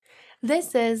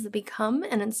This is the Become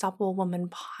an Unstoppable Woman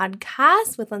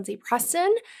podcast with Lindsay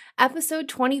Preston, episode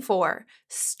 24,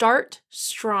 Start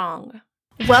Strong.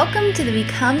 Welcome to the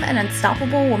Become an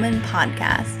Unstoppable Woman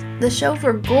podcast, the show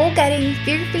for goal-getting,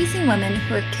 fear-facing women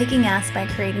who are kicking ass by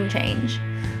creating change.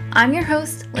 I'm your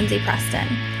host, Lindsay Preston.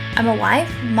 I'm a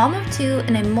wife, mom of two,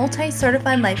 and a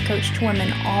multi-certified life coach to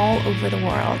women all over the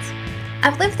world.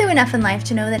 I've lived through enough in life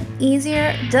to know that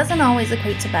easier doesn't always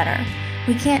equate to better.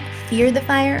 We can't fear the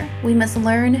fire, we must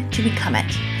learn to become it.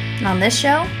 And on this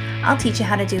show, I'll teach you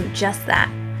how to do just that.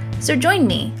 So join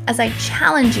me as I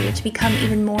challenge you to become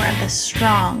even more of the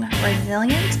strong,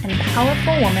 resilient, and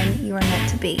powerful woman you are meant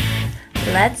to be.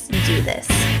 Let's do this.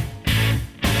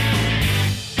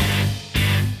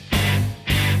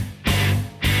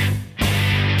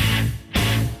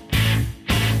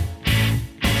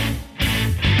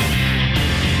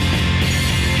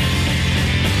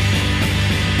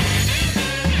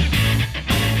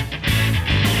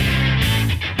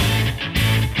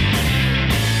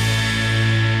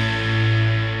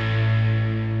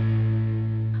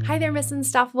 Hi there, Miss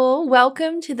Unstoppable.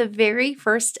 Welcome to the very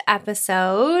first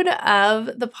episode of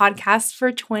the podcast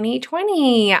for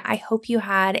 2020. I hope you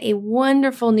had a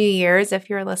wonderful New Year's if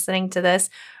you're listening to this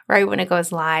right when it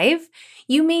goes live.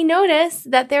 You may notice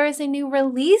that there is a new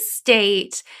release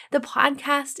date. The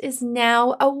podcast is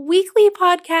now a weekly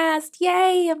podcast.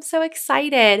 Yay, I'm so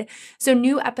excited. So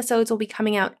new episodes will be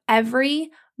coming out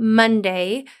every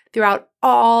Monday throughout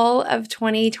all of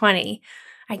 2020.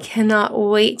 I cannot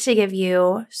wait to give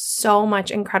you so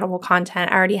much incredible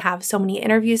content. I already have so many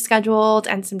interviews scheduled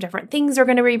and some different things we're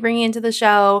going to be bringing into the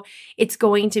show. It's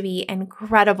going to be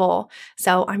incredible.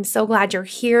 So I'm so glad you're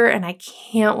here and I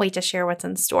can't wait to share what's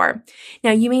in store.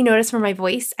 Now, you may notice from my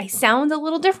voice, I sound a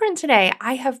little different today.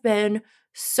 I have been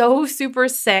so super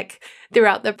sick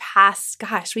throughout the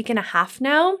past, week and a half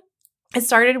now. It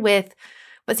started with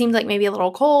what seemed like maybe a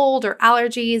little cold or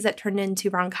allergies that turned into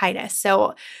bronchitis.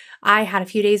 So I had a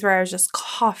few days where I was just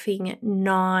coughing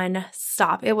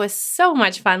nonstop. It was so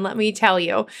much fun, let me tell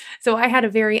you. So I had a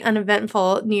very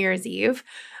uneventful New Year's Eve,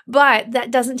 but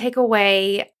that doesn't take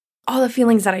away all the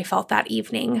feelings that I felt that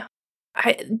evening.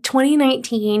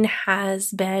 2019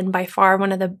 has been by far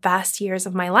one of the best years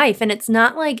of my life, and it's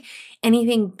not like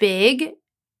anything big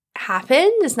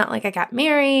happened. It's not like I got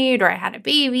married or I had a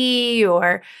baby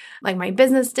or like my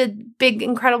business did big,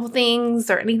 incredible things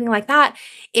or anything like that.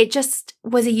 It just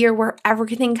was a year where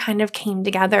everything kind of came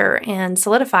together and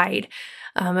solidified.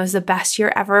 It was the best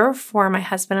year ever for my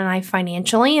husband and I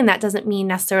financially. And that doesn't mean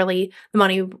necessarily the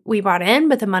money we brought in,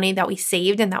 but the money that we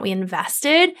saved and that we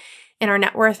invested. And our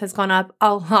net worth has gone up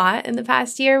a lot in the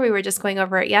past year. We were just going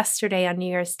over it yesterday on New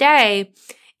Year's Day.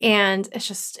 And it's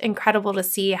just incredible to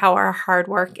see how our hard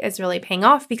work is really paying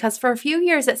off, because for a few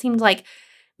years it seemed like,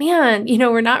 man,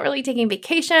 we're not really taking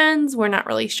vacations, we're not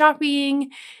really shopping,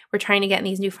 we're trying to get in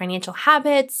these new financial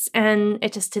habits, and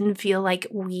it just didn't feel like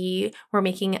we were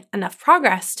making enough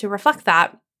progress to reflect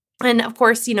that. And of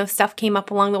course, stuff came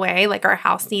up along the way, like our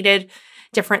house needed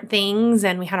different things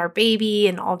and we had our baby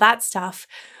and all that stuff.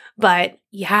 But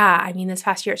yeah, this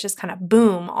past year it's just kind of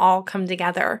boom, all come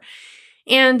together.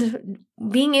 And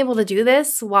being able to do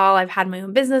this while I've had my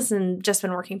own business and just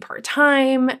been working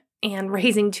part-time and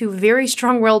raising two very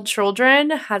strong-willed children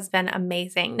has been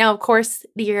amazing. Now, of course,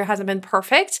 the year hasn't been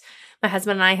perfect. My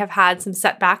husband and I have had some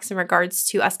setbacks in regards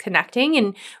to us connecting,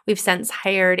 and we've since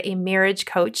hired a marriage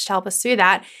coach to help us through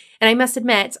that. And I must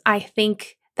admit, I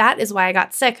think that is why I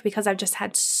got sick, because I've just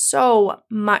had so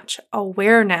much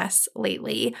awareness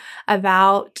lately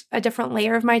about a different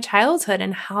layer of my childhood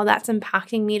and how that's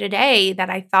impacting me today that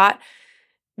I thought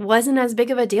wasn't as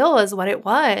big of a deal as what it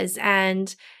was.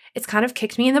 And it's kind of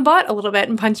kicked me in the butt a little bit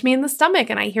and punched me in the stomach.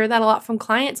 And I hear that a lot from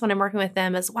clients when I'm working with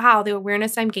them as, wow, the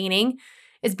awareness I'm gaining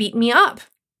is beating me up.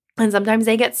 And sometimes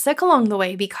they get sick along the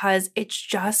way because it's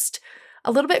just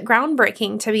a little bit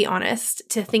groundbreaking, to be honest,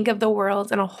 to think of the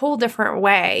world in a whole different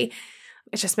way.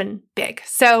 It's just been big.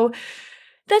 So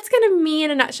that's kind of me in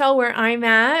a nutshell where I'm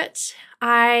at.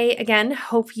 I, again,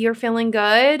 hope you're feeling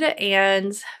good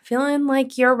and feeling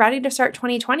like you're ready to start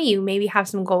 2020. You maybe have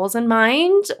some goals in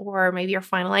mind, or maybe you're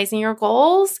finalizing your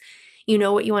goals. You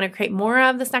know what you want to create more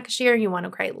of this next year, you want to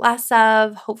create less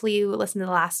of. Hopefully you listened to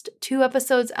the last 2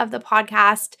 episodes of the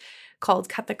podcast called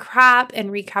Cut the Crap and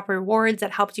Recap Rewards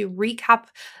that helped you recap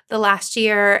the last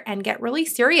year and get really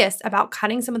serious about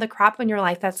cutting some of the crap in your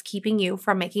life that's keeping you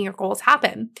from making your goals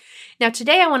happen. Now,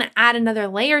 today I want to add another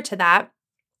layer to that,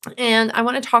 and I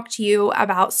want to talk to you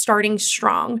about starting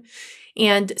strong,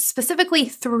 and specifically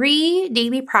 3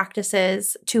 daily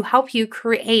practices to help you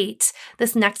create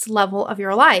this next level of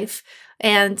your life.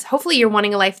 And hopefully you're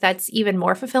wanting a life that's even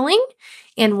more fulfilling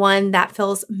and one that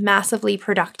feels massively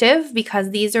productive, because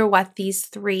these are what these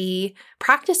 3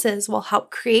 practices will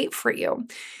help create for you.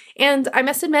 And I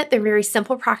must admit, they're very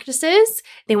simple practices.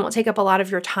 They won't take up a lot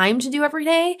of your time to do every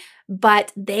day,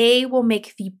 but they will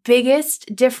make the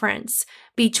biggest difference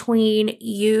between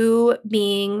you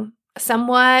being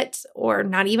somewhat or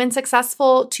not even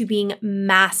successful to being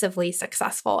massively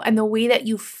successful, and the way that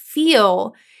you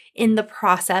feel in the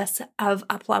process of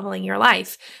up-leveling your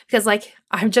life. Because like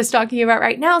I'm just talking about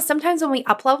right now, sometimes when we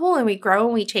up-level and we grow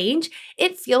and we change,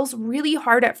 it feels really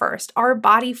hard at first. Our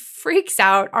body freaks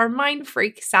out, our mind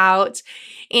freaks out,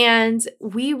 and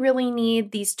we really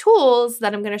need these tools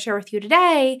that I'm going to share with you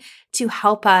today to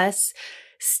help us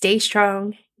stay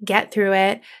strong, get through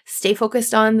it, stay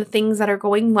focused on the things that are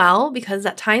going well, because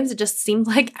at times it just seems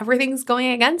like everything's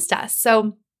going against us.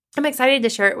 So I'm excited to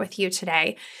share it with you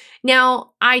today.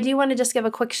 Now, I do want to just give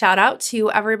a quick shout out to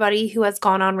everybody who has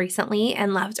gone on recently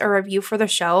and left a review for the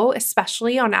show,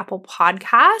 especially on Apple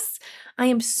Podcasts. I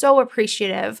am so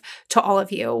appreciative to all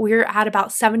of you. We're at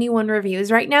about 71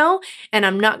 reviews right now, and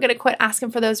I'm not going to quit asking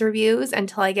for those reviews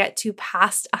until I get to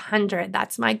past 100.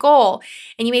 That's my goal.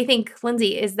 And you may think,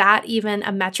 Lindsay, is that even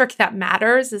a metric that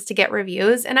matters, is to get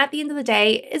reviews? And at the end of the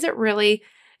day, is it really?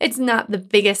 It's not the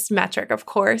biggest metric, of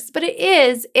course, but it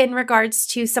is in regards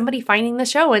to somebody finding the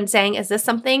show and saying, is this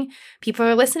something people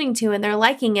are listening to and they're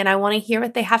liking, and I want to hear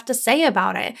what they have to say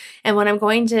about it. And when I'm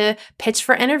going to pitch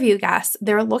for interview guests,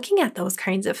 they're looking at those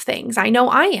kinds of things. I know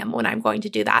I am when I'm going to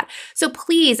do that. So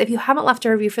please, if you haven't left a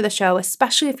review for the show,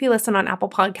 especially if you listen on Apple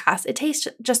Podcasts, it takes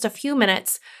just a few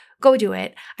minutes. Go do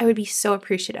it. I would be so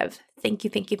appreciative. Thank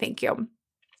you, thank you, thank you.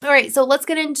 All right, so let's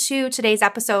get into today's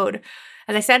episode.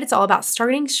 As I said, it's all about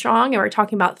starting strong, and we're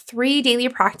talking about 3 daily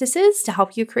practices to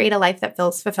help you create a life that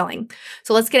feels fulfilling.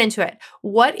 So let's get into it.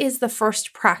 What is the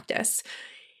first practice?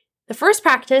 The first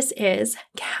practice is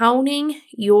counting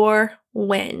your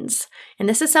wins. And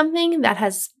this is something that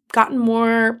has gotten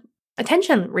more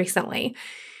attention recently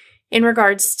in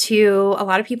regards to a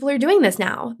lot of people are doing this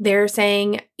now. They're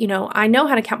saying, I know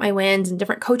how to count my wins, and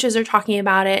different coaches are talking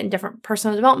about it, and different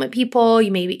personal development people.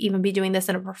 You may even be doing this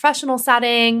in a professional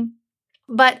setting.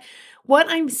 But what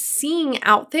I'm seeing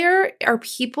out there are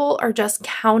people are just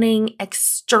counting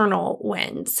external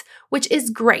wins, which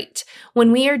is great.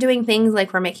 When we are doing things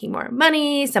like we're making more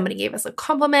money, somebody gave us a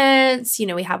compliment,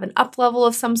 we have an up level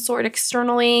of some sort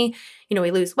externally,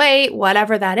 we lose weight,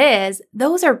 whatever that is,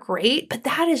 those are great, but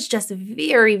that is just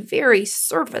very, very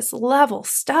surface level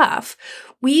stuff.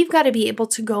 We've got to be able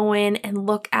to go in and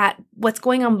look at what's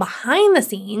going on behind the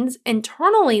scenes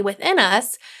internally within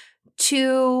us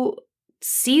to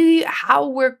see how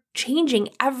we're changing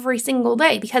every single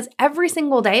day, because every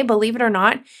single day, believe it or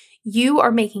not, you are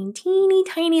making teeny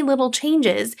tiny little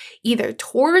changes either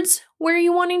towards where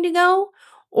you're wanting to go,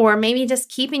 or maybe just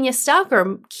keeping you stuck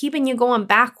or keeping you going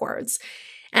backwards.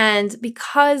 And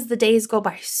because the days go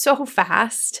by so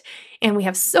fast and we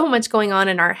have so much going on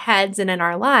in our heads and in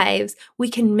our lives, we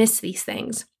can miss these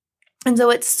things. And so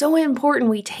it's so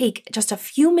important we take just a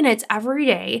few minutes every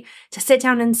day to sit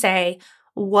down and say,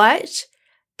 what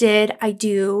did I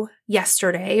do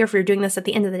yesterday? Or if you're doing this at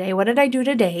the end of the day, what did I do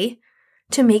today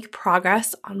to make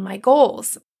progress on my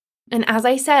goals? And as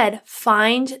I said,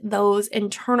 find those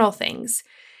internal things.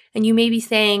 And you may be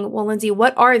saying, well, Lindsay,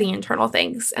 what are the internal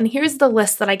things? And here's the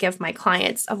list that I give my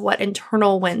clients of what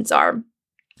internal wins are.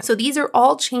 So these are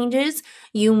all changes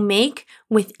you make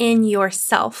within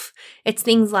yourself. It's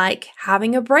things like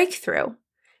having a breakthrough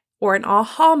or an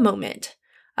aha moment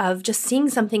of just seeing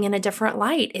something in a different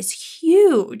light is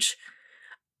huge.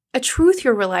 A truth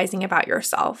you're realizing about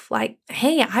yourself, like,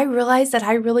 hey, I realize that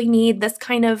I really need this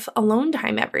kind of alone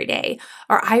time every day.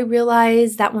 Or I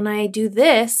realize that when I do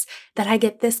this, that I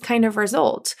get this kind of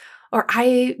result. Or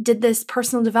I did this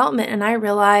personal development and I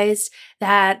realized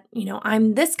that,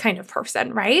 I'm this kind of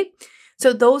person, right?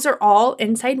 So those are all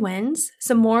inside wins.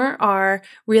 Some more are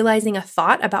realizing a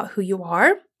thought about who you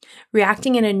are,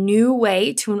 reacting in a new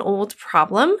way to an old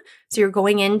problem. So you're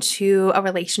going into a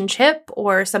relationship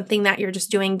or something that you're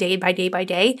just doing day by day by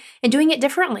day and doing it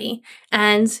differently,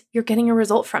 and you're getting a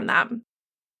result from that.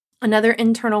 Another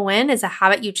internal win is a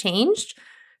habit you changed.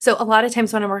 So a lot of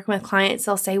times when I'm working with clients,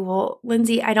 they'll say, well,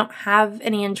 Lindsay, I don't have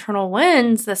any internal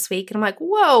wins this week. And I'm like,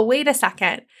 whoa, wait a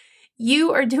second.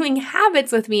 You are doing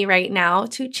habits with me right now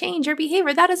to change your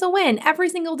behavior. That is a win. Every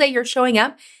single day you're showing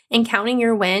up and counting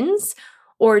your wins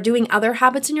or doing other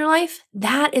habits in your life,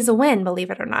 that is a win, believe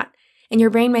it or not. And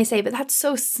your brain may say, but that's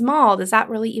so small. Does that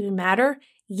really even matter?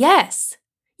 Yes.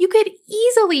 You could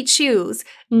easily choose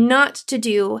not to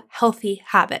do healthy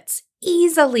habits.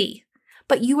 Easily.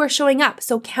 but you are showing up.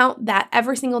 So count that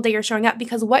every single day you're showing up,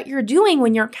 because what you're doing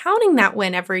when you're counting that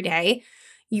win every day,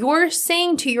 you're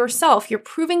saying to yourself, you're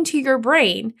proving to your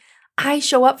brain, I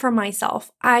show up for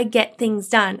myself. I get things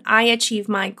done. I achieve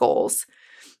my goals.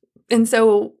 And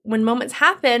so when moments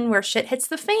happen where shit hits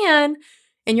the fan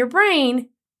in your brain,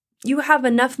 you have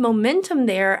enough momentum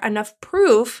there, enough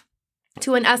proof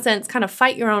to, in essence, kind of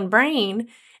fight your own brain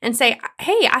and say,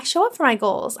 hey, I show up for my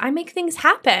goals. I make things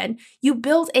happen. You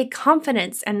build a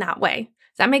confidence in that way.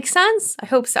 Does that make sense? I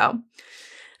hope so.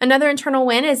 Another internal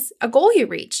win is a goal you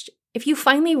reached. If you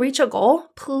finally reach a goal,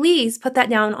 please put that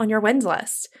down on your wins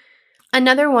list.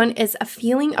 Another one is a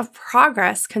feeling of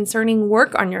progress concerning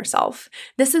work on yourself.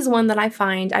 This is one that I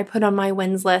find I put on my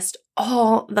wins list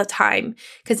all the time,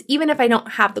 because even if I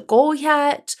don't have the goal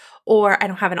yet, or I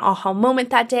don't have an aha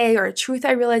moment that day, or a truth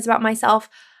I realize about myself,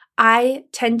 I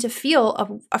tend to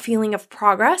feel a feeling of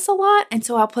progress a lot. And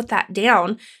so I'll put that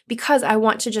down because I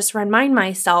want to just remind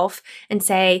myself and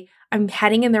say, I'm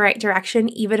heading in the right direction,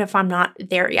 even if I'm not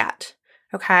there yet.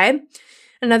 Okay.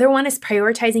 Another one is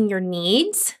prioritizing your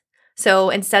needs.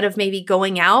 So instead of maybe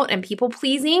going out and people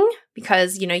pleasing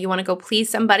because, you want to go please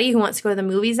somebody who wants to go to the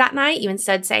movies that night, you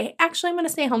instead say, actually, I'm going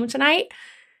to stay home tonight.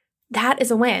 That is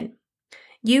a win.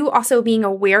 You also being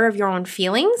aware of your own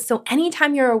feelings. So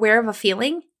anytime you're aware of a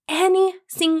feeling, any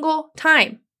single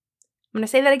time, I'm going to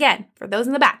say that again for those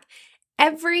in the back,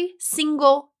 every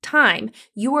single time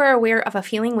you are aware of a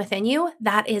feeling within you,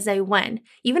 that is a win.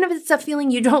 Even if it's a feeling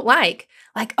you don't like,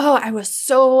 oh, I was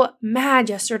so mad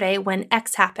yesterday when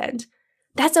X happened.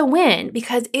 That's a win,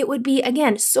 because it would be,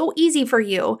 again, so easy for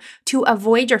you to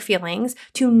avoid your feelings,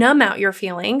 to numb out your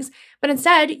feelings, but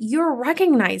instead you're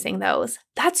recognizing those.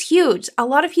 That's huge. A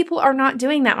lot of people are not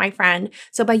doing that, my friend.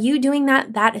 So by you doing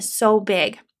that, that is so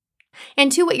big.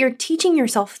 And two, what you're teaching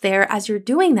yourself there as you're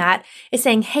doing that is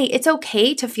saying, hey, it's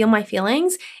okay to feel my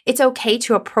feelings. It's okay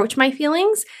to approach my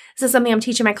feelings. This is something I'm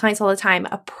teaching my clients all the time.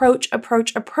 Approach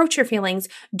your feelings.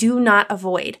 Do not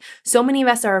avoid. So many of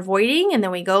us are avoiding, and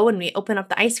then we go and we open up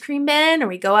the ice cream bin, or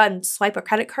we go out and swipe a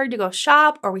credit card to go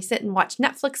shop, or we sit and watch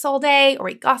Netflix all day, or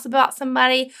we gossip about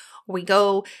somebody, or we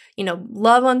go,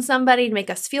 love on somebody to make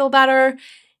us feel better.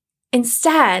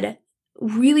 Instead,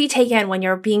 really take in when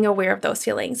you're being aware of those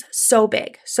feelings. So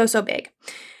big, so big.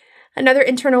 Another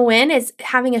internal win is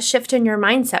having a shift in your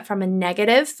mindset from a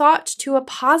negative thought to a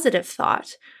positive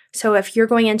thought. So if you're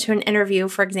going into an interview,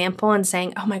 for example, and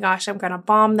saying, oh my gosh, I'm going to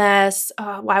bomb this.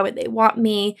 Why would they want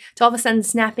me? To all of a sudden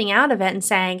snapping out of it and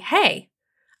saying, hey,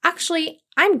 actually,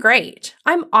 I'm great.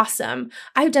 I'm awesome.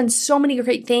 I've done so many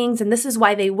great things, and this is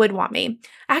why they would want me.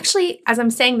 Actually, as I'm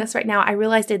saying this right now, I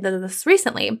realized I did this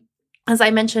recently. As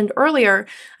I mentioned earlier,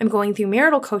 I'm going through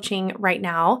marital coaching right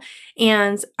now,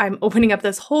 and I'm opening up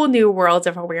this whole new world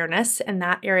of awareness in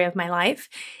that area of my life.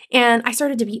 And I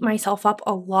started to beat myself up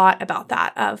a lot about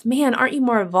that of, man, aren't you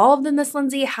more evolved than this,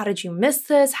 Lindsay? How did you miss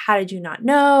this? How did you not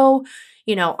know?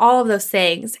 All of those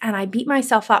things. And I beat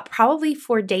myself up probably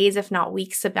for days, if not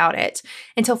weeks, about it,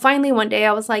 until finally one day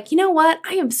I was like, you know what?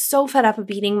 I am so fed up of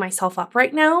beating myself up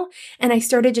right now. And I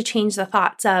started to change the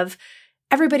thoughts of,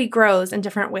 everybody grows in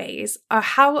different ways.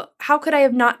 How could I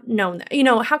have not known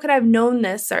that? How could I have known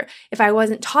this, or if I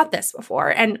wasn't taught this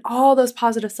before? And all those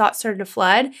positive thoughts started to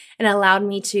flood and allowed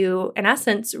me to, in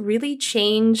essence, really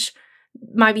change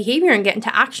my behavior and get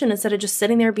into action instead of just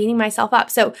sitting there beating myself up.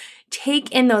 So take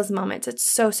in those moments. It's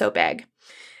so big.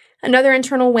 Another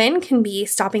internal win can be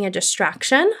stopping a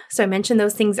distraction. So I mentioned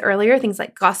those things earlier, things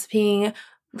like gossiping,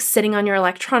 sitting on your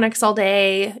electronics all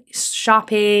day,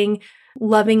 shopping,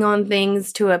 loving on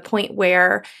things to a point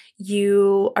where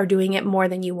you are doing it more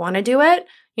than you want to do it.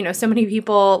 So many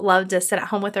people love to sit at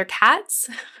home with their cats.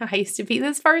 I used to be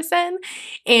this person.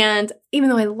 And even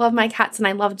though I love my cats and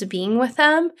I loved being with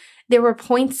them, there were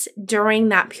points during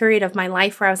that period of my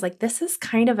life where I was like, this is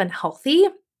kind of unhealthy.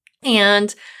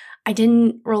 And I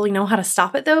didn't really know how to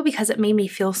stop it though, because it made me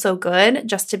feel so good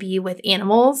just to be with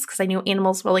animals, because I knew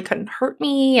animals really couldn't hurt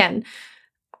me and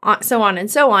so on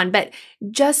and so on. But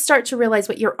just start to realize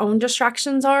what your own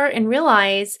distractions are and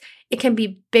realize it can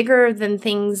be bigger than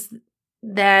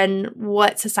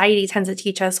what society tends to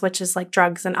teach us, which is like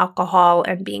drugs and alcohol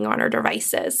and being on our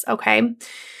devices. Okay.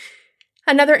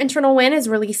 Another internal win is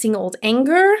releasing old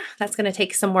anger. That's going to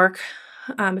take some work.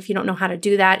 If you don't know how to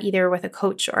do that, either with a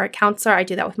coach or a counselor, I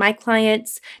do that with my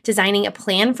clients. Designing a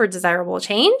plan for desirable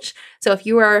change. So if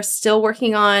you are still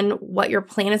working on what your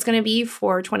plan is going to be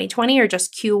for 2020 or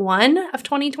just Q1 of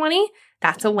 2020,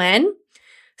 that's a win.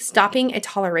 Stopping a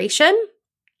toleration.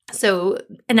 So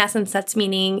in essence, that's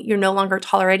meaning you're no longer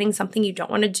tolerating something you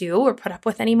don't want to do or put up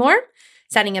with anymore.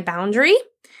 Setting a boundary.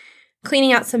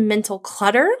 Cleaning out some mental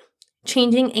clutter.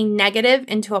 changing a negative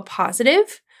into a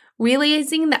positive,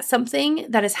 realizing that something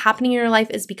that is happening in your life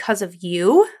is because of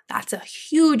you. That's a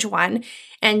huge one.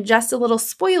 And just a little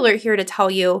spoiler here to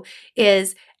tell you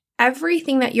is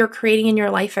everything that you're creating in your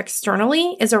life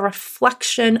externally is a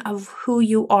reflection of who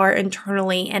you are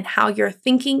internally and how you're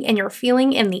thinking and you're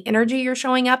feeling and the energy you're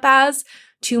showing up as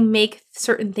to make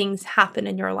certain things happen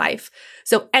in your life.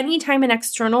 So anytime an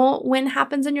external win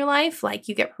happens in your life, like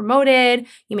you get promoted,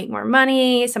 you make more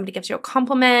money, somebody gives you a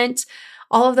compliment,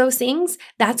 all of those things,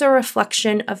 that's a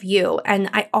reflection of you. And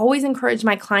I always encourage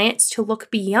my clients to look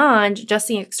beyond just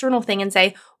the external thing and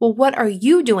say, well, what are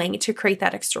you doing to create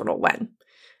that external win?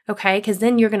 Okay, because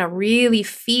then you're going to really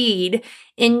feed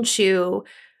into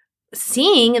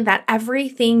seeing that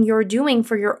everything you're doing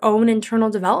for your own internal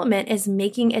development is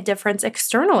making a difference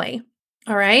externally.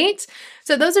 All right.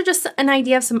 So those are just an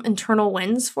idea of some internal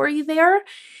wins for you there.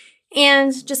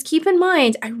 And just keep in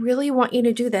mind, I really want you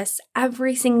to do this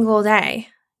every single day.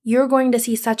 You're going to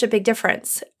see such a big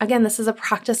difference. Again, this is a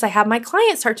practice I have my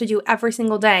clients start to do every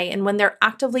single day. And when they're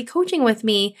actively coaching with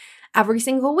me, every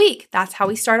single week, that's how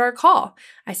we start our call.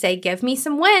 I say, give me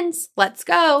some wins. Let's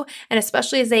go. And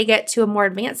especially as they get to a more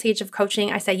advanced stage of coaching,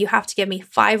 I say, you have to give me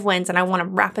 5 wins and I want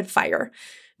them rapid fire.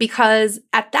 Because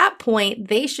at that point,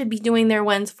 they should be doing their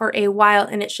wins for a while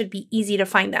and it should be easy to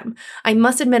find them. I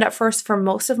must admit at first, for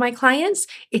most of my clients,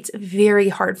 it's very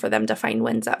hard for them to find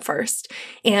wins at first.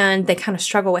 And they kind of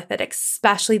struggle with it,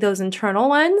 especially those internal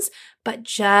ones. But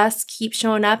just keep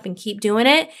showing up and keep doing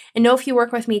it. And know if you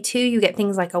work with me too, you get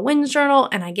things like a wins journal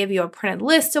and I give you a printed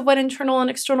list of what internal and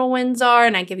external wins are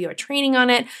and I give you a training on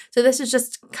it. So this is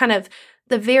just kind of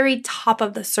the very top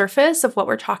of the surface of what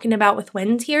we're talking about with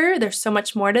wins here. There's so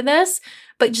much more to this,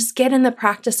 but just get in the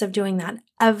practice of doing that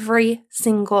every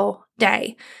single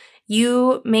day.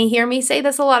 You may hear me say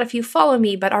this a lot if you follow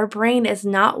me, but our brain is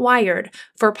not wired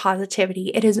for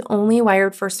positivity. It is only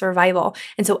wired for survival.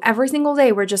 And so every single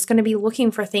day, we're just going to be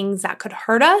looking for things that could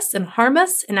hurt us and harm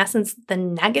us, in essence, the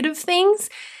negative things.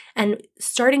 And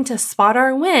starting to spot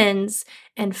our wins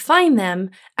and find them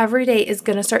every day is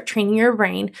going to start training your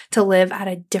brain to live at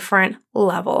a different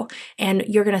level. And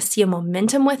you're going to see a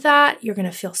momentum with that. You're going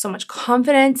to feel so much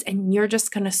confidence and you're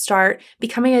just going to start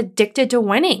becoming addicted to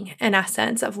winning, in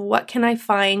essence, of what can I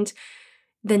find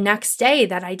the next day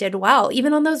that I did well.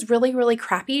 Even on those really, really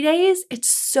crappy days, it's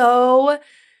so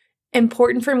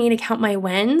important for me to count my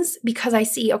wins because I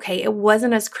see, okay, it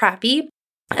wasn't as crappy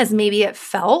as maybe it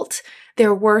felt.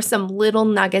 There were some little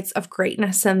nuggets of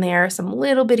greatness in there, some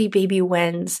little bitty baby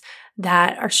wins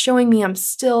that are showing me I'm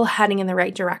still heading in the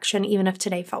right direction, even if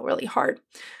today felt really hard.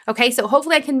 Okay, so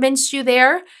hopefully I convinced you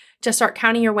there to start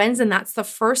counting your wins, and that's the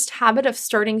first habit of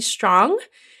starting strong.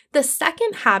 The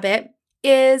second habit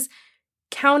is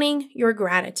counting your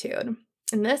gratitude.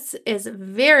 And this is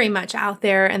very much out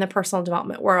there in the personal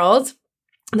development world.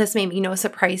 This may be no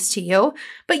surprise to you,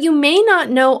 but you may not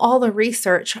know all the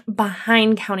research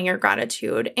behind counting your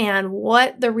gratitude and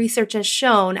what the research has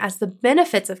shown as the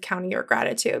benefits of counting your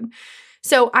gratitude.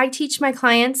 So I teach my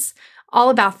clients all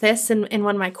about this in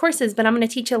one of my courses, but I'm going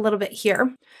to teach you a little bit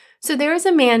here. So there is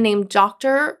a man named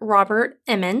Dr. Robert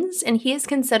Emmons, and he is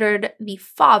considered the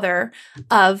father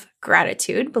of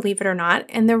gratitude, believe it or not.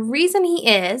 And the reason he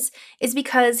is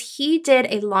because he did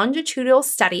a longitudinal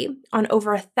study on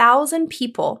over 1,000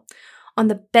 people on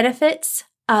the benefits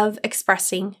of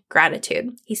expressing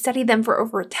gratitude. He studied them for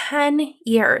over 10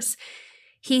 years.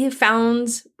 He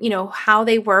found, how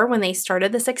they were when they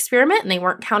started this experiment and they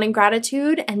weren't counting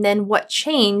gratitude, and then what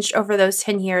changed over those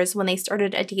 10 years when they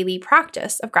started a daily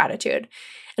practice of gratitude.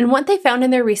 And what they found in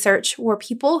their research were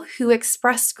people who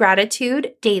expressed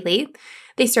gratitude daily.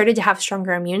 They started to have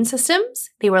stronger immune systems.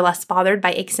 They were less bothered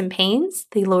by aches and pains.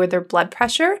 They lowered their blood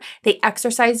pressure. They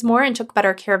exercised more and took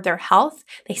better care of their health.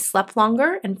 They slept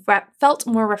longer and felt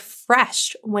more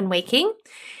refreshed when waking.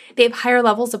 They have higher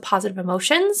levels of positive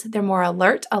emotions. They're more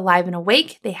alert, alive, and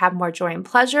awake. They have more joy and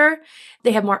pleasure.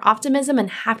 They have more optimism and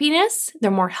happiness.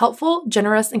 They're more helpful,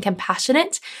 generous, and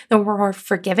compassionate. They're more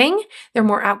forgiving. They're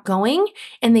more outgoing,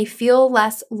 and they feel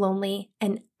less lonely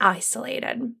and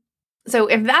isolated. So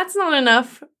if that's not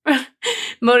enough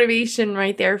motivation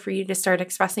right there for you to start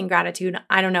expressing gratitude,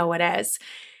 I don't know what is.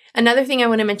 Another thing I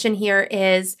want to mention here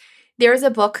is there's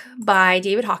a book by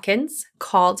David Hawkins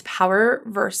called Power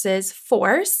versus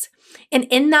Force. And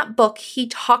in that book, he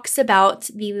talks about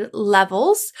the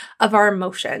levels of our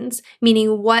emotions,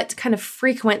 meaning what kind of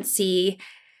frequency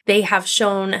they have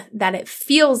shown that it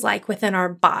feels like within our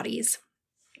bodies.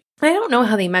 I don't know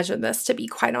how they measured this, to be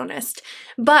quite honest,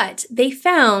 but they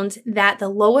found that the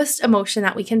lowest emotion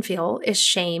that we can feel is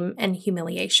shame and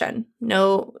humiliation.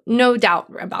 No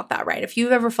doubt about that, right? If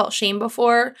you've ever felt shame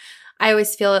before, I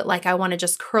always feel it like I want to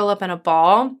just curl up in a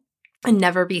ball and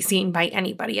never be seen by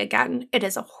anybody again. It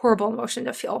is a horrible emotion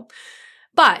to feel.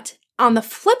 But on the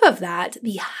flip of that,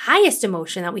 the highest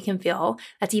emotion that we can feel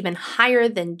that's even higher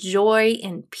than joy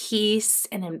and peace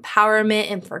and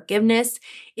empowerment and forgiveness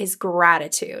is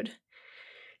gratitude.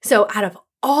 So out of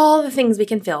all the things we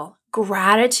can feel,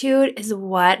 gratitude is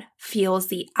what feels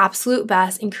the absolute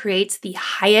best and creates the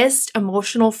highest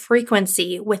emotional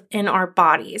frequency within our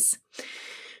bodies.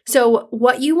 So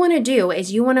what you want to do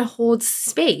is you want to hold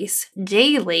space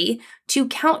daily to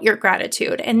count your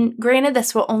gratitude. And granted,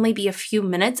 this will only be a few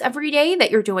minutes every day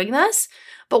that you're doing this,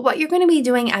 but what you're going to be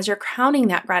doing as you're counting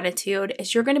that gratitude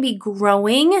is you're going to be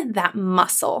growing that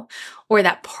muscle or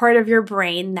that part of your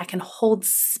brain that can hold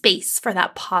space for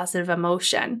that positive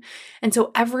emotion. And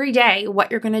so every day, what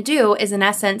you're going to do is, in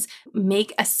essence,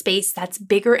 make a space that's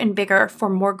bigger and bigger for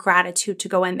more gratitude to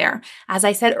go in there. As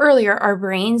I said earlier, our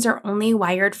brains are only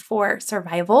wired for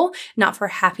survival, not for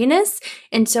happiness.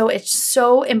 And so it's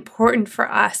so important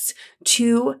for us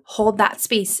to hold that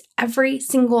space every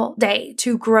single day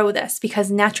to grow this,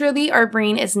 because naturally our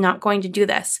brain is not going to do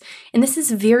this. And this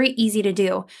is very easy to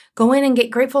do. Go in and get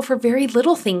grateful for very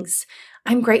little things.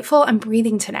 I'm grateful I'm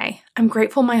breathing today. I'm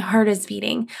grateful my heart is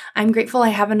beating. I'm grateful I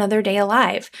have another day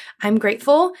alive. I'm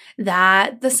grateful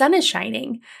that the sun is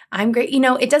shining.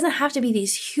 It doesn't have to be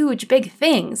these huge, big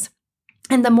things.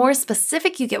 And the more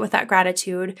specific you get with that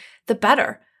gratitude, the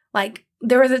better. Like,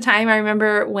 there was a time I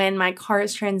remember when my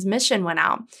car's transmission went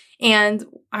out, and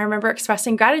I remember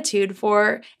expressing gratitude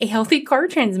for a healthy car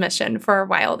transmission for a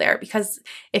while there, because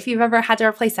if you've ever had to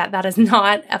replace that, that is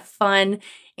not a fun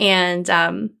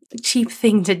and cheap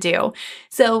thing to do.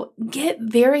 So get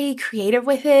very creative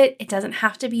with it. It doesn't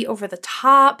have to be over the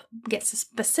top. Get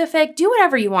specific. Do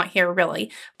whatever you want here,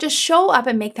 really. Just show up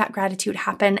and make that gratitude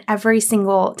happen every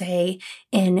single day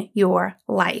in your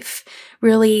life.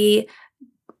 Really,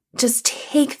 just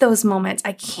take those moments.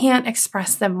 I can't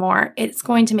express them more. It's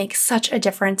going to make such a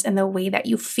difference in the way that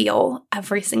you feel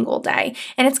every single day.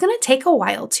 And it's going to take a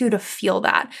while too to feel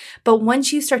that. But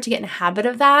once you start to get in a habit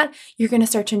of that, you're going to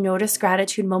start to notice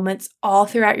gratitude moments all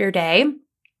throughout your day.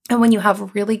 And when you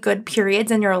have really good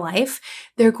periods in your life,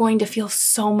 they're going to feel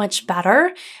so much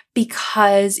better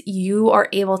because you are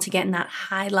able to get in that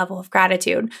high level of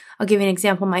gratitude. I'll give you an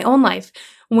example in my own life.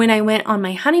 When I went on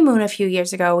my honeymoon a few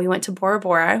years ago, we went to Bora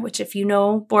Bora, which, if you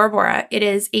know Bora Bora, it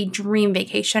is a dream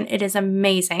vacation. It is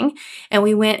amazing. And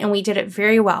we went and we did it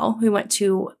very well. We went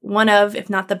to one of, if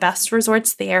not the best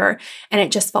resorts there, and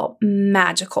it just felt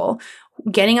magical.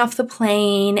 Getting off the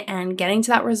plane and getting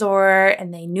to that resort,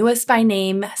 and they knew us by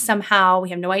name somehow.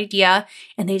 We have no idea.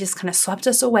 And they just kind of swept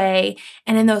us away.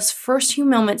 And in those first few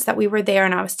moments that we were there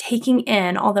and I was taking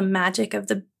in all the magic of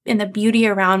the beauty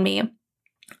around me,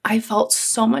 I felt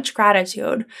so much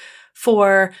gratitude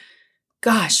for,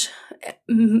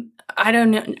 I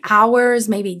don't know, hours,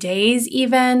 maybe days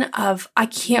even, of I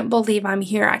can't believe I'm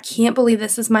here. I can't believe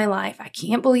this is my life. I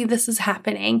can't believe this is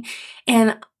happening.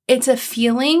 And it's a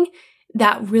feeling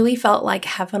that really felt like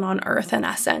heaven on earth in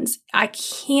essence. I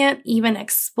can't even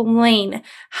explain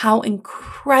how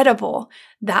incredible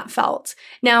that felt.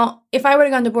 Now, if I would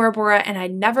have gone to Bora Bora and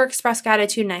I'd never expressed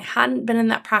gratitude and I hadn't been in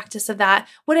that practice of that,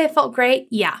 would I have felt great?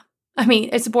 Yeah. I mean,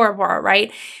 it's Bora Bora,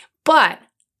 right? But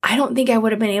I don't think I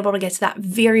would have been able to get to that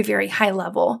very, very high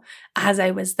level as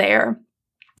I was there.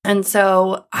 And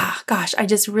so, I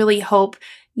just really hope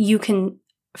you can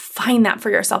find that for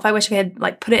yourself. I wish I had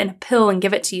put it in a pill and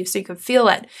give it to you so you could feel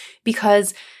it,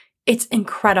 because it's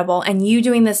incredible. And you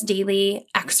doing this daily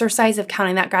exercise of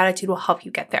counting that gratitude will help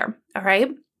you get there. All right.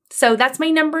 So that's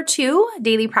my number 2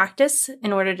 daily practice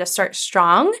in order to start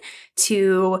strong,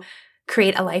 to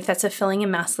create a life that's fulfilling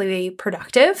and massively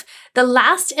productive. The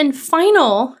last and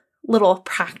final little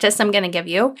practice I'm going to give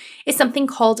you is something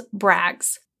called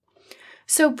brags.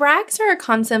 So brags are a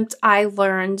concept I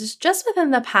learned just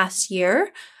within the past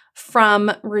year from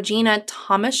Regina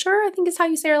Thomasher, I think is how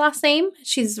you say her last name.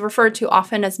 She's referred to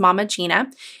often as Mama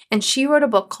Gina, and she wrote a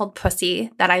book called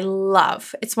Pussy that I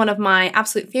love. It's one of my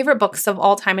absolute favorite books of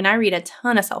all time, and I read a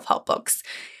ton of self-help books.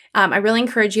 I really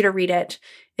encourage you to read it.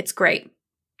 It's great.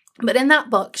 But in that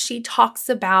book, she talks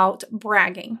about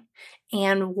bragging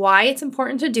and why it's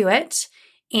important to do it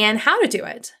and how to do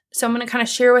it. So I'm going to kind of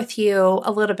share with you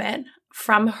a little bit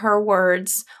from her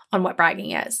words on what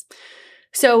bragging is.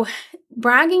 So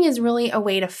bragging is really a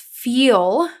way to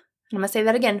feel I'm going to say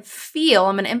that again, feel.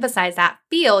 I'm going to emphasize that.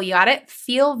 Feel, you got it?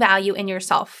 Feel value in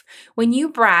yourself. When you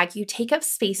brag, you take up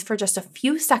space for just a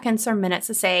few seconds or minutes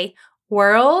to say,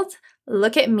 world,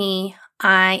 look at me.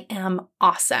 I am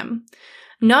awesome.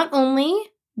 Not only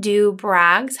do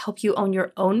brags help you own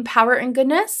your own power and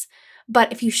goodness,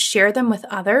 but if you share them with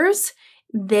others,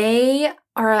 they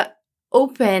are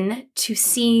open to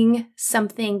seeing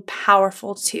something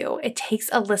powerful too. It takes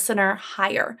a listener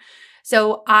higher.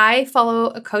 So I follow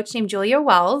a coach named Julia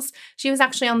Wells. She was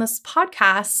actually on this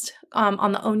podcast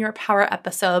on the Own Your Power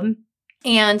episode.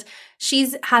 And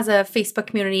she has a Facebook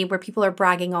community where people are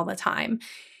bragging all the time.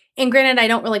 And granted, I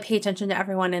don't really pay attention to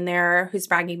everyone in there who's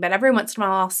bragging, but every once in a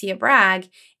while I'll see a brag.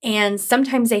 And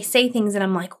sometimes they say things and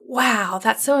I'm like, wow,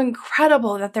 that's so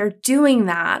incredible that they're doing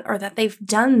that or that they've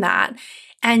done that.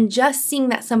 And just seeing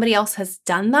that somebody else has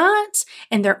done that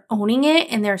and they're owning it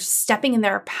and they're stepping in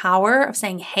their power of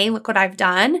saying, hey, look what I've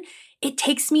done, it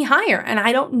takes me higher. And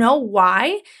I don't know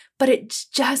why, but it's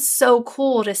just so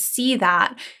cool to see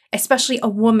that, especially a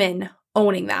woman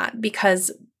owning that,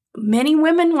 because many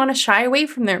women want to shy away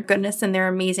from their goodness and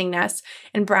their amazingness,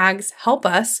 and brags help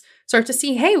us start to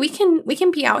see, hey, we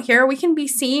can be out here, we can be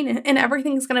seen, and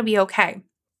everything's going to be okay.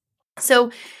 So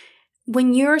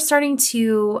when you're starting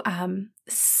to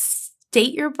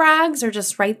state your brags or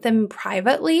just write them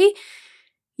privately,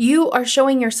 you are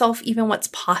showing yourself even what's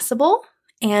possible,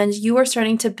 and you are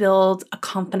starting to build a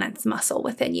confidence muscle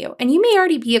within you. And you may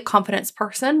already be a confidence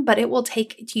person, but it will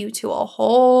take you to a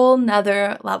whole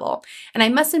nother level. And I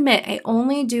must admit, I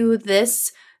only do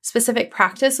this specific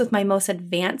practice with my most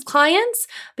advanced clients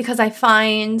because I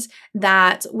find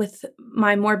that with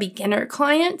my more beginner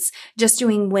clients, just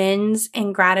doing wins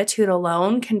and gratitude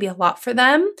alone can be a lot for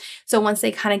them. So once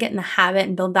they kind of get in the habit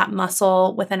and build that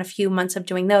muscle within a few months of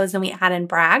doing those, then we add in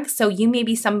brags. So you may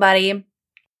be somebody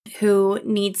who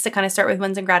needs to kind of start with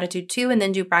wins and gratitude too and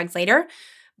then do brags later.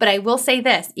 But I will say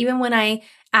this, even when I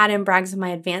add in brags with my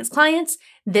advanced clients,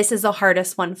 this is the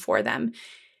hardest one for them.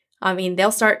 I mean,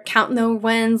 they'll start counting their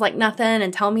wins like nothing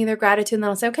and tell me their gratitude, and then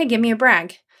I'll say, okay, give me a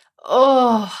brag.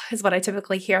 Oh, is what I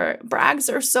typically hear. Brags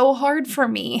are so hard for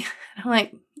me. And I'm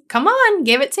like, come on,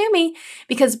 give it to me.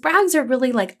 Because brags are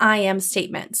really like I am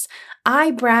statements. I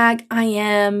brag, I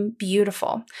am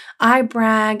beautiful. I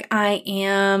brag, I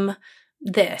am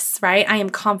this, right? I am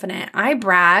confident. I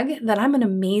brag that I'm an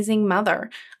amazing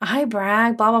mother. I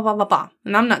brag, blah, blah, blah, blah, blah.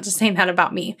 And I'm not just saying that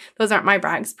about me. Those aren't my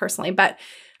brags personally, but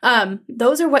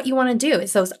those are what you want to do,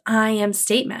 is those I am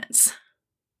statements.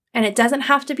 And it doesn't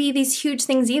have to be these huge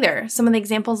things either. Some of the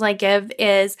examples I give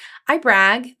is I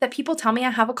brag that people tell me I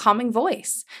have a calming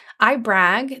voice. I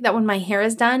brag that when my hair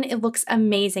is done, it looks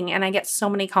amazing and I get so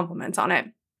many compliments on it.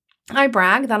 I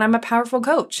brag that I'm a powerful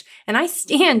coach, and I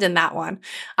stand in that one.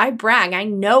 I brag, I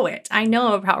know it. I know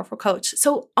I'm a powerful coach.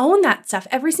 So own that stuff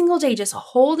every single day. Just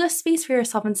hold a space for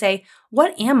yourself and say,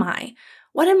 what am I?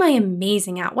 What am I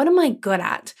amazing at? What am I good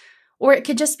at? Or it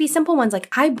could just be simple ones like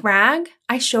I brag,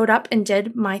 I showed up and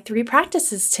did my 3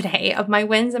 practices today of my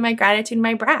wins and my gratitude and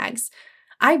my brags.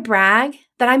 I brag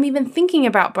that I'm even thinking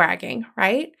about bragging,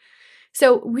 right?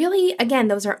 So really, again,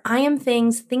 those are I am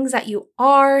things that you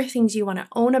are, things you want to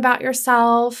own about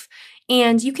yourself.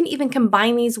 And you can even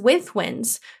combine these with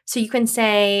wins. So you can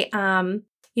say,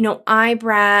 I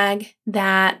brag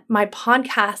that my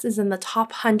podcast is in the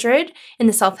top 100 in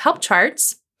the self-help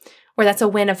charts, or that's a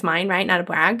win of mine, right? Not a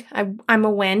brag. I'm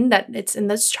a win that it's in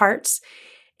those charts.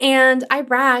 And I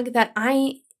brag that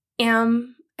I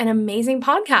am an amazing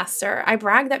podcaster. I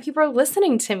brag that people are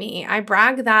listening to me. I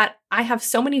brag that I have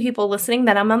so many people listening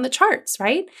that I'm on the charts,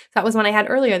 right? That was one I had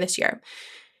earlier this year.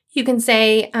 You can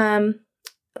say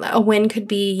a win could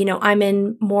be, I'm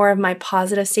in more of my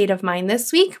positive state of mind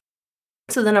this week.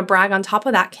 So then a brag on top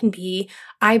of that can be,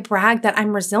 I brag that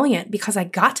I'm resilient because I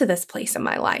got to this place in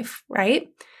my life, right?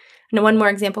 And one more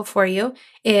example for you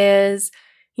is,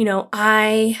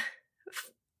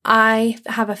 I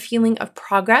have a feeling of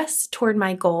progress toward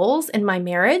my goals in my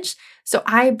marriage. So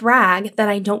I brag that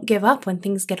I don't give up when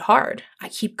things get hard. I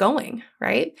keep going,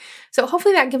 right? So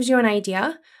hopefully that gives you an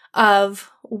idea of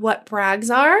what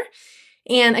brags are.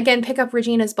 And again, pick up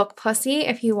Regina's book, Pussy,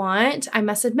 if you want. I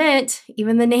must admit,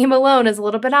 even the name alone is a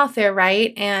little bit out there,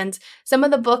 right? And some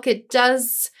of the book, it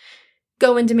does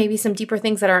go into maybe some deeper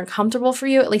things that are uncomfortable for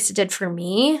you. At least it did for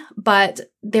me. But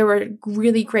there were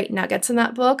really great nuggets in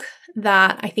that book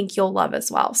that I think you'll love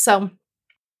as well. So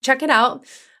check it out.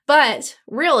 But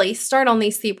really start on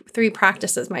these 3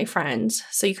 practices, my friend,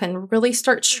 so you can really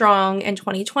start strong in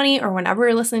 2020 or whenever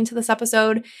you're listening to this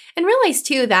episode. And realize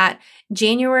too that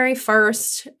January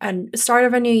 1st, and start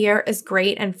of a new year, is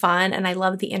great and fun, and I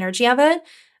love the energy of it.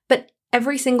 But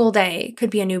every single day could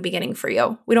be a new beginning for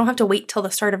you. We don't have to wait till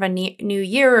the start of a new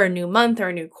year or a new month or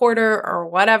a new quarter or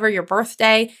whatever, your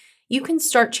birthday. You can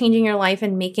start changing your life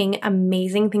and making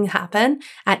amazing things happen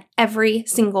at every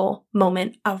single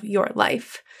moment of your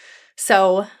life.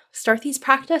 So start these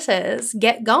practices,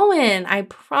 get going. I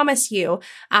promise you,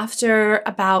 after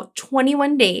about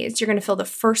 21 days, you're going to feel the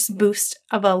first boost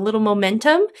of a little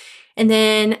momentum. And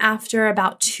then after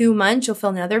about 2 months, you'll feel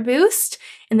another boost.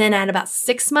 And then at about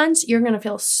 6 months, you're going to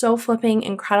feel so flipping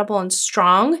incredible and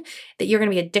strong that you're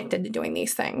going to be addicted to doing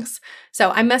these things. So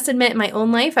I must admit, in my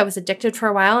own life, I was addicted for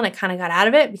a while and I kind of got out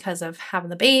of it because of having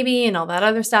the baby and all that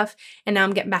other stuff. And now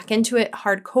I'm getting back into it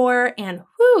hardcore and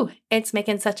whoo, it's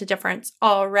making such a difference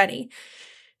already.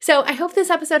 So I hope this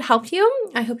episode helped you.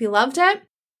 I hope you loved it.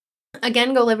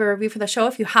 Again, go leave a review for the show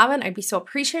if you haven't. I'd be so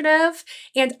appreciative.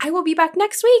 And I will be back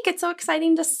next week. It's so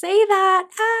exciting to say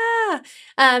that.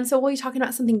 So we'll be talking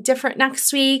about something different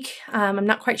next week. I'm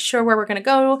not quite sure where we're going to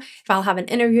go, if I'll have an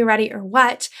interview ready or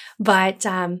what. But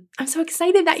I'm so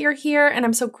excited that you're here and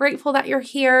I'm so grateful that you're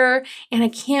here. And I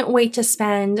can't wait to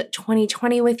spend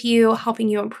 2020 with you, helping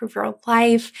you improve your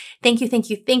life. Thank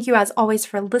you as always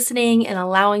for listening and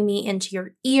allowing me into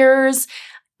your ears.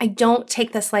 I don't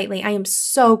take this lightly. I am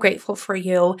so grateful for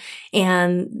you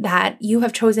and that you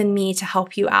have chosen me to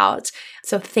help you out.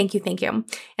 So thank you. And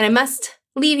I must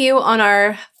leave you on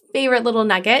our favorite little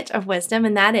nugget of wisdom,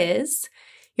 and that is,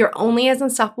 you're only as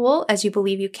unstoppable as you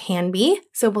believe you can be.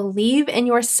 So believe in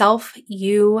yourself.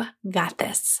 You got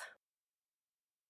this.